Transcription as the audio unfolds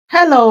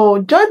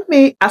Hello, join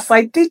me as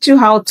I teach you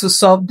how to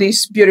solve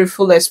this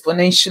beautiful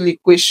exponential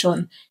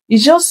equation.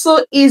 It's just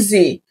so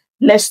easy.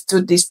 Let's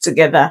do this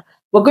together.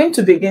 We're going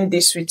to begin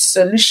this with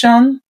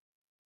solution.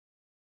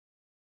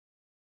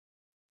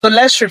 So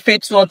let's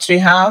repeat what we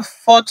have.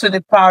 4 to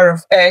the power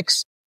of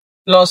x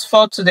plus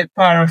 4 to the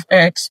power of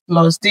x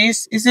plus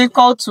this is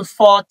equal to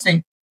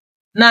 40.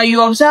 Now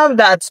you observe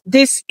that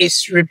this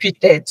is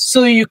repeated,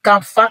 so you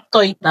can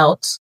factor it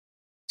out.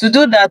 To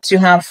do that, you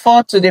have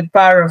 4 to the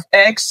power of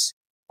x,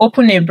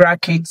 open a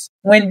bracket.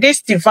 When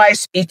this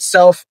divides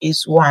itself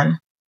is 1,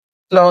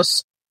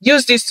 plus,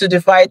 use this to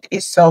divide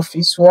itself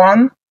is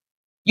 1,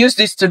 use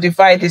this to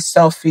divide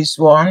itself is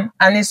 1,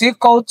 and is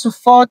equal to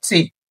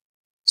 40.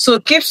 So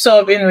keep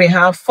solving, we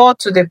have 4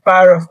 to the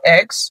power of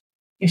x.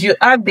 If you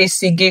add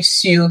this, it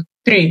gives you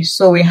 3.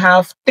 So we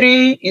have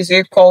 3 is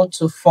equal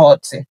to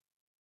 40.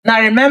 Now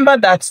remember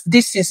that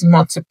this is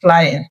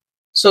multiplying.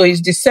 So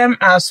it's the same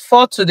as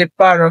 4 to the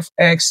power of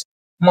x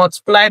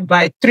multiplied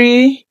by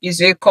 3 is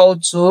equal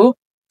to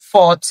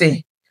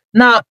 40.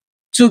 Now,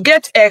 to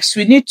get x,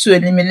 we need to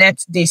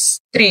eliminate this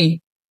 3.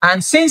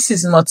 And since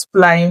it's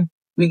multiplying,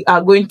 we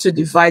are going to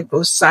divide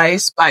both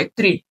sides by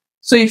 3.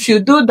 So if you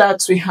do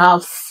that, we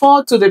have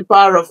 4 to the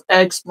power of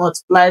x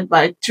multiplied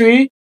by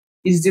 3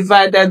 is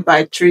divided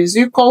by 3 is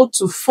equal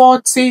to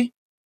 40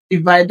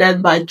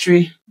 divided by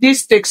 3.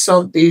 This takes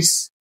off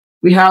this.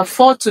 We have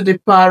 4 to the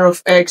power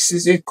of x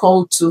is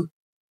equal to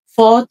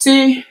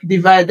 40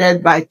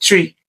 divided by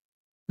 3.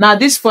 Now, at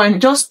this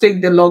point, just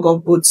take the log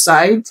of both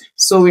sides.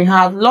 So we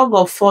have log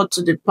of 4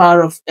 to the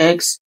power of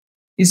x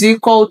is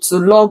equal to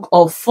log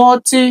of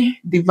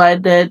 40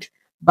 divided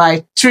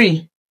by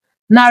 3.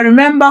 Now,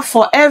 remember,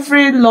 for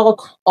every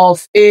log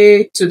of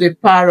a to the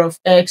power of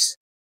x,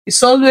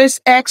 it's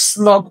always x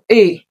log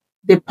a.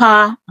 The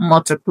power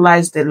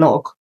multiplies the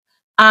log.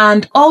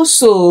 And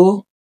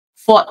also,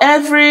 for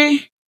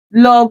every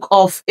log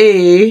of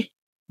a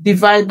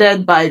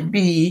divided by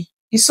b,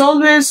 it's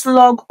always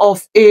log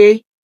of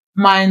a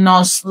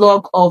minus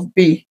log of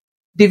b.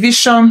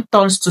 Division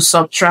turns to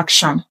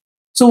subtraction.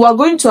 So we're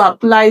going to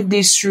apply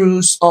these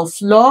rules of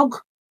log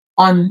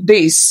on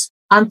this.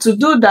 And to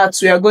do that,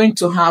 we are going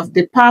to have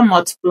the power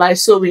multiply.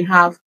 So we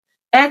have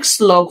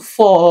x log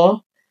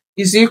 4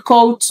 is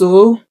equal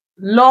to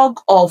log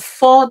of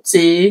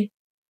 40.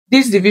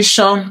 This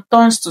division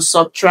turns to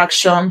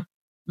subtraction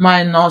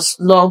minus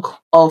log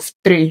of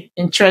 3.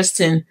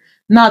 Interesting.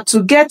 Now,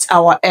 to get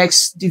our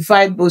x,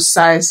 divide both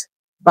sides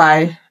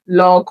by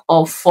log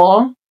of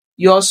 4.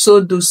 You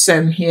also do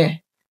same here.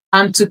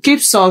 And to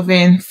keep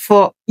solving,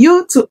 for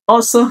you to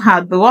also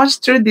have the watch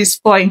through this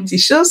point, it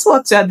shows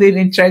what you are doing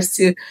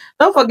interesting.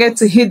 Don't forget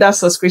to hit that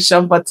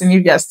subscription button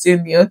if you are still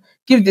new.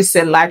 Give this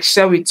a like,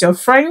 share with your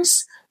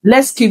friends.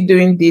 Let's keep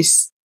doing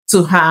this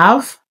to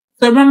have.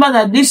 So remember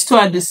that these two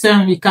are the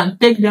same. We can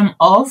take them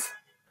off.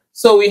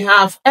 So we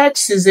have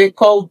x is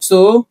equal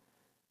to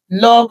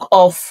log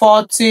of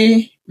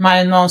 40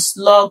 minus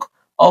log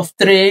of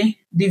 3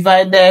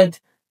 divided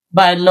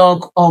by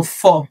log of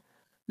 4.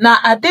 Now,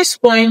 at this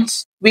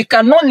point, we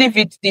cannot leave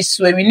it this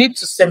way. We need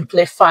to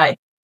simplify.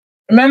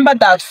 Remember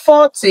that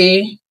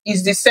 40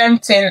 is the same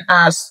thing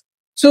as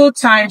 2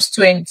 times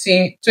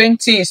 20.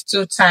 20 is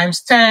 2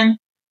 times 10,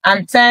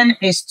 and 10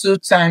 is 2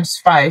 times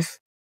 5.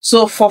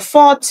 So for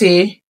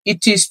 40,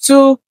 it is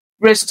 2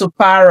 raised to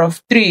power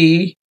of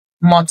 3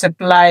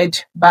 multiplied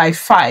by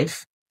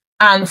 5.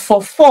 And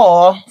for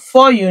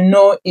 4 you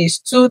know is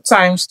 2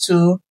 times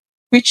 2,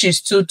 which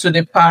is 2 to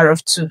the power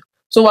of 2.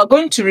 So we're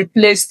going to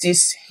replace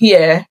this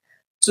here.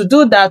 To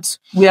do that,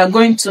 we are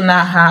going to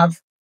now have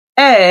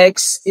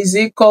x is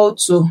equal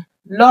to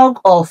log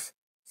of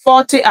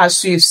 40,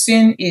 as we've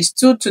seen, is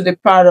 2 to the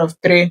power of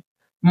 3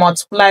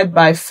 multiplied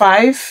by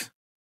 5.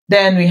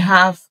 Then we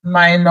have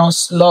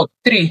minus log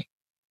 3.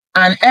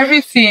 And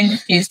everything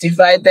is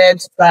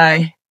divided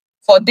by,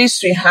 for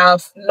this we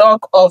have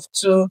log of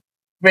 2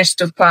 raised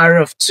to power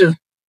of 2.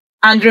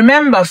 And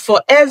remember,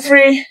 for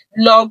every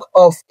log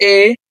of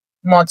a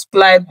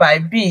multiplied by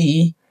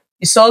b,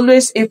 is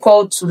always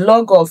equal to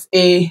log of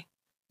a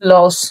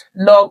plus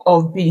log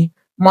of b.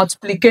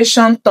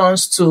 Multiplication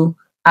turns to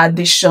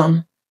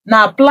addition.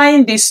 Now,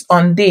 applying this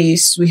on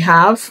this, we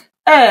have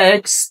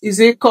x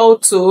is equal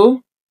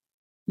to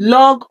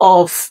log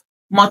of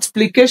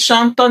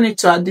multiplication, turn it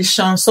to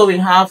addition. So we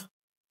have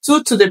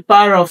 2 to the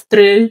power of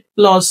 3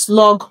 plus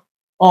log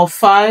of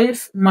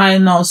 5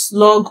 minus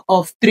log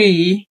of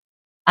 3,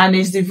 and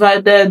is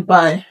divided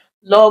by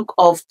log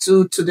of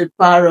 2 to the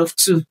power of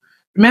 2.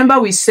 Remember,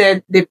 we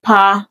said the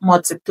power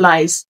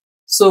multiplies.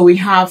 So we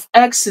have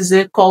x is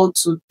equal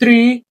to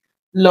 3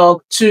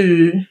 log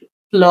 2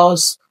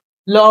 plus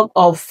log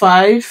of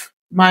 5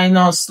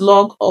 minus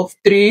log of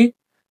 3.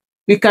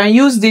 We can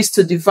use this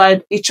to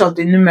divide each of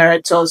the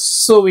numerators.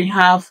 So we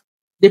have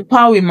the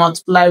power we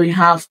multiply, we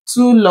have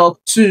 2 log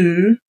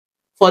 2.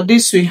 For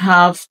this, we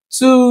have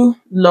 2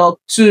 log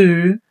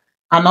 2,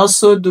 and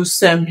also do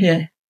same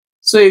here.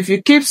 So if you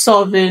keep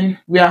solving,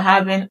 we are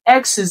having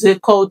x is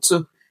equal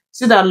to,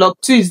 see that log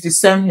 2 is the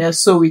same here,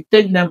 so we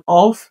take them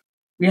off.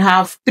 We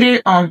have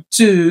 3 on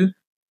 2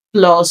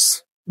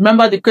 plus,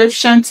 remember the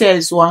coefficient here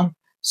is 1.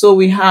 So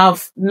we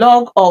have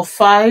log of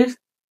 5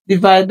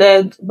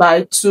 divided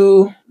by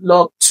 2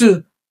 log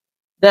 2.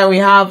 Then we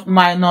have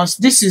minus,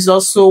 this is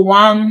also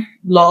 1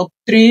 log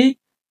 3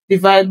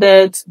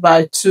 divided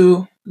by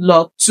 2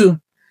 log 2.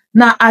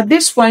 Now at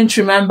this point,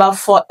 remember,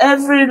 for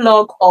every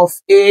log of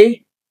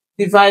A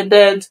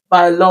divided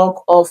by log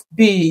of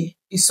B,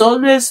 it's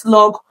always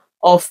log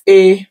of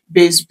A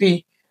base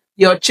B,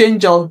 your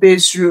change of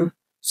base rule.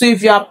 So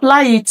if you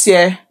apply it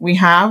here, we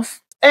have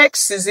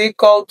x is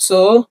equal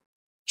to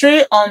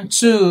 3 on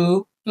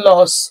 2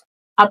 plus,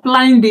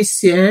 applying this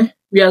here,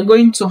 we are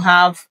going to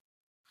have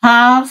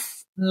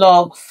half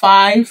log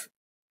 5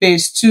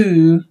 base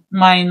 2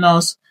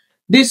 minus,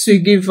 this will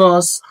give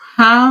us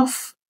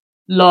half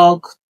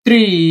log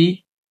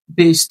 3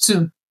 base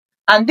 2.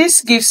 And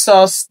this gives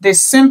us the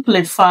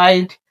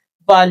simplified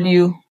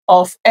value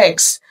of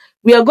x.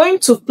 We are going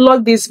to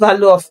plug this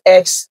value of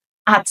x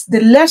at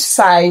the left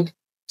side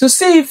to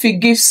see if it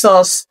gives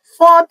us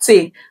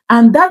 40.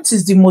 And that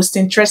is the most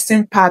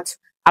interesting part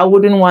I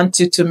wouldn't want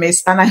you to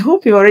miss. And I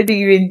hope you're already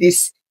giving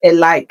this a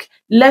like.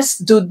 Let's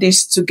do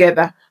this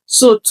together.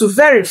 So to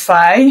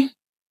verify,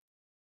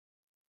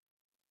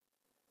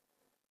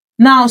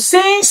 now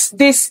since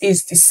this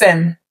is the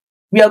same,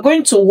 we are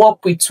going to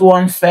work with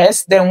 1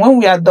 first. Then when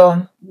we are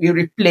done, we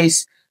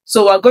replace.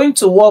 So we're going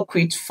to work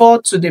with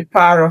 4 to the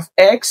power of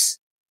x.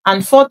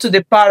 And 4 to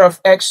the power of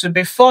x will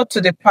be 4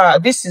 to the power.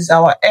 This is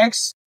our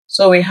x.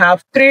 So we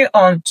have 3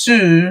 on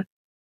 2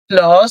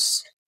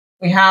 plus,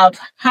 we have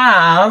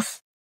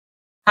half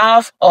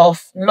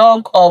of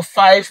log of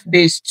 5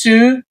 base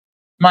 2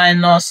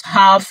 minus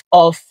half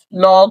of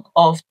log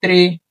of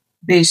 3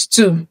 base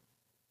 2.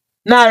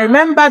 Now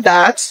remember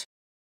that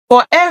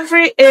for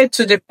every a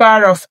to the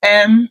power of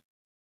m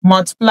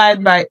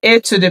multiplied by a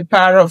to the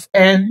power of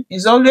n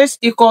is always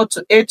equal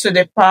to a to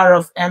the power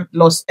of m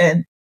plus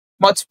n.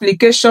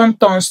 Multiplication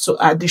turns to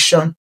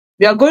addition.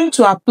 We are going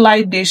to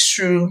apply this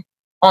rule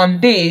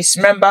on this.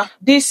 Remember,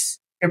 this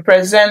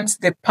represents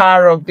the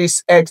power of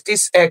this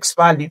x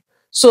value.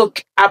 So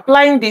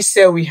applying this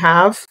here, we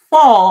have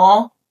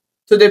 4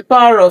 to the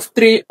power of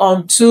 3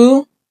 on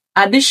 2,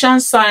 addition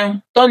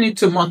sign, turn it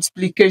to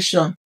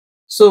multiplication.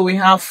 So we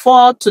have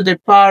 4 to the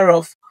power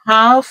of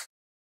half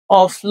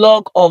of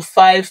log of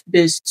 5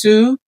 base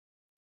 2.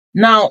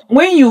 Now,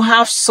 when you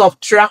have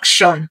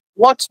subtraction,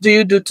 what do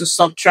you do to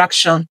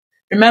subtraction?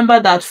 Remember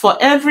that for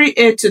every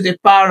a to the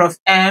power of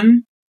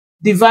m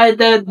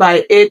divided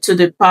by a to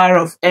the power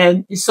of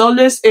n, it's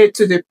always a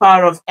to the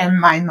power of m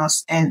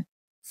minus n.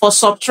 For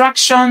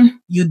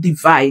subtraction, you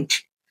divide.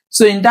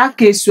 So in that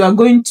case, we are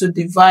going to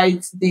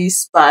divide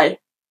this by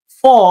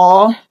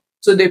 4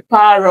 to the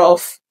power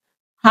of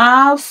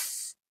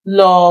half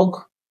log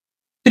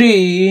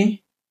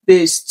 3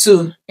 base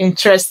 2.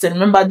 Interesting.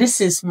 Remember, this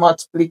is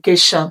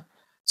multiplication.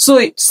 So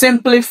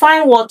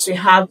simplifying what we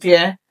have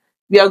here,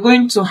 we are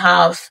going to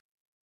have,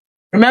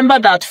 remember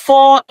that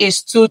 4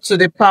 is 2 to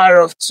the power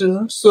of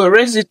 2. So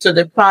raise it to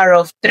the power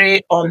of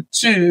 3 on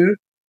 2,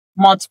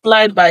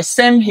 multiplied by,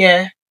 same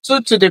here,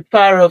 2 to the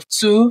power of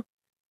 2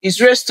 is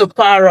raised to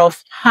power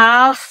of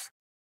half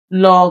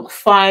log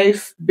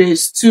 5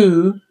 base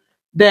 2,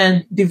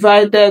 then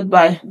divided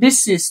by,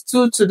 this is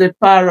 2 to the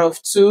power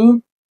of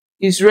 2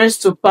 is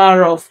raised to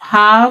power of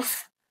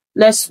half.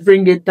 Let's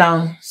bring it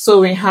down. So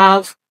we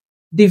have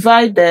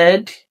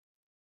divided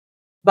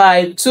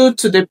by 2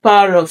 to the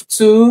power of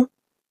 2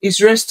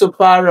 is raised to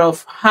power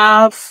of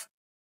half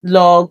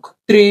log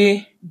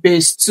 3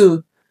 base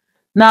 2.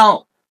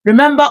 Now,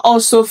 remember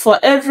also for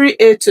every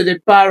a to the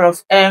power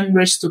of m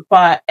raised to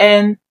power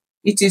n,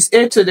 it is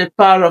a to the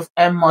power of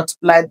m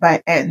multiplied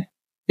by n.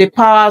 The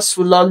powers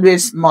will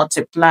always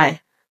multiply.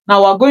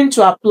 Now we're going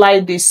to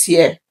apply this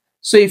here.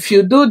 So if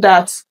you do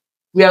that,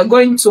 we are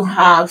going to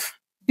have,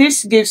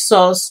 this gives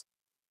us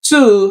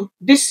 2,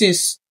 this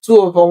is 2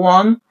 over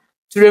 1.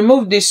 To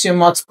remove this, you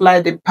multiply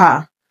the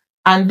power.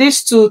 And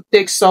this 2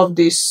 takes off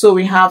this. So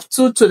we have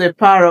 2 to the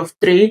power of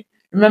 3.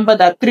 Remember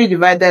that 3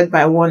 divided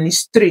by 1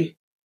 is 3.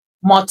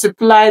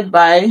 Multiplied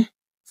by,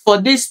 for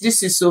this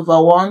is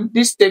over 1.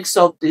 This takes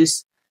off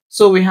this.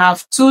 So we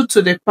have 2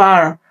 to the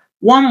power.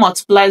 1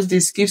 multiplies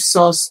this, gives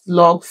us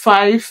log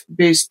 5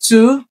 base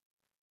 2.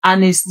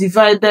 And it's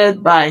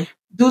divided by,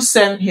 do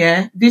same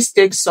here. This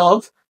takes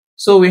off.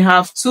 So we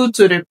have 2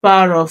 to the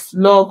power of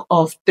log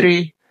of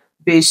 3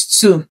 base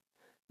 2.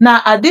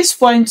 Now at this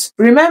point,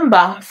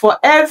 remember, for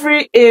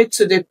every a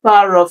to the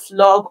power of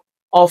log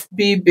of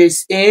b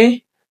base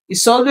a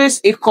is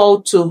always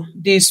equal to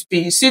this b.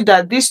 You see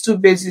that these two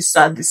bases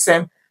are the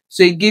same,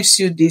 so it gives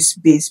you this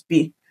base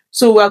b.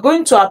 So we are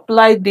going to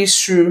apply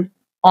this rule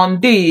on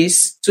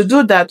this. To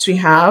do that, we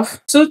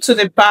have 2 to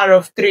the power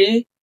of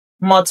 3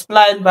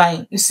 multiplied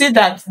by, you see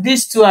that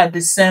these two are the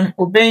same,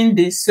 obeying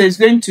this, so it's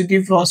going to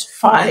give us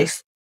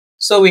 5.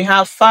 So we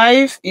have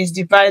 5 is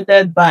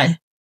divided by,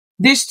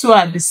 these two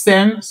are the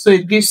same, so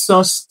it gives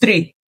us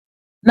 3.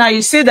 Now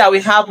you see that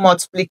we have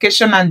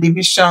multiplication and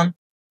division.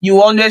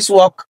 You always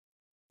work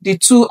the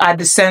two at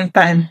the same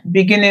time,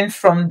 beginning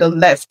from the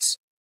left.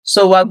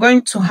 So we're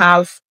going to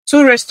have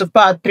 2 raised to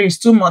power 3 is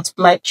 2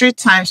 multiplied 3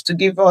 times to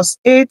give us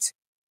 8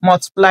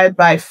 multiplied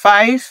by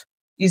 5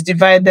 is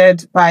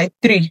divided by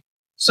 3.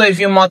 So if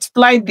you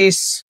multiply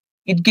this,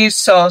 it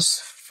gives us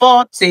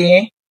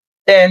 40,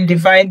 then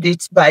divide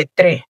it by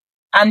 3.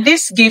 And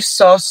this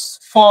gives us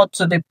 4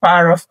 to the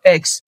power of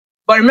x.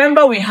 But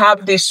remember, we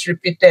have this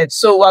repeated.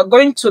 So we're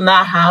going to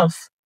now have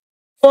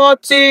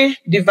 40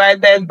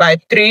 divided by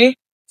 3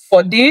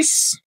 for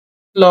this,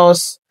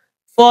 plus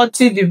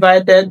 40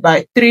 divided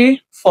by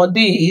 3 for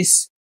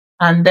this,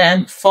 and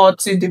then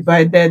 40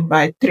 divided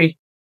by 3.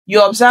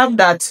 You observe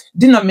that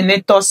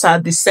denominators are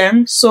the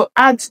same, so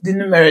add the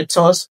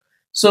numerators.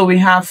 So we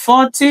have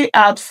 40,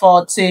 add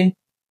 40,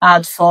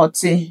 add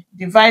 40,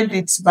 divide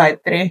it by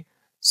 3.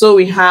 So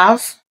we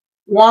have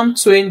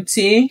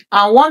 120,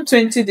 and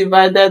 120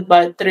 divided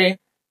by 3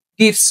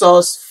 gives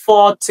us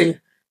 40.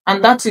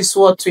 And that is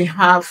what we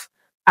have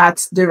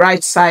at the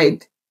right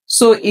side.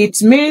 So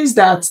it means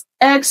that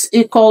x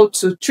equal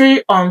to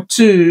 3 on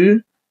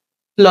 2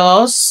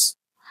 plus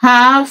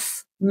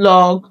half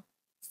log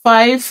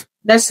 5.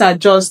 Let's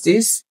adjust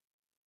this.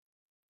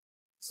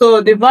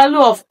 So the value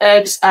of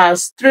x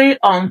as 3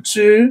 on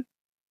 2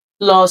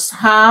 plus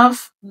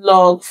half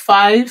log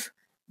 5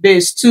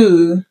 base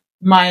 2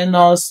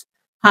 minus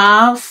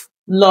half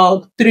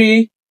log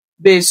 3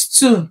 base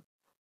 2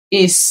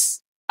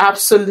 is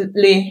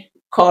absolutely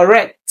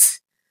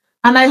correct.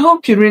 And I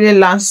hope you really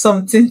learned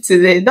something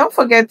today. Don't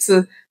forget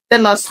to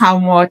tell us how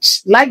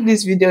much. Like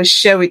this video,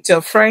 share with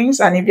your friends.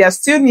 And if you are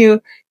still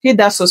new, hit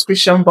that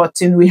subscription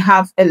button. We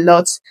have a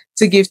lot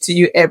to give to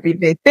you every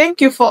day.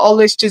 Thank you for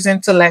always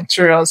choosing to learn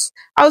through us.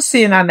 I'll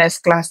see you in our next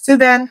class. Till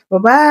then,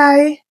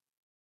 bye-bye.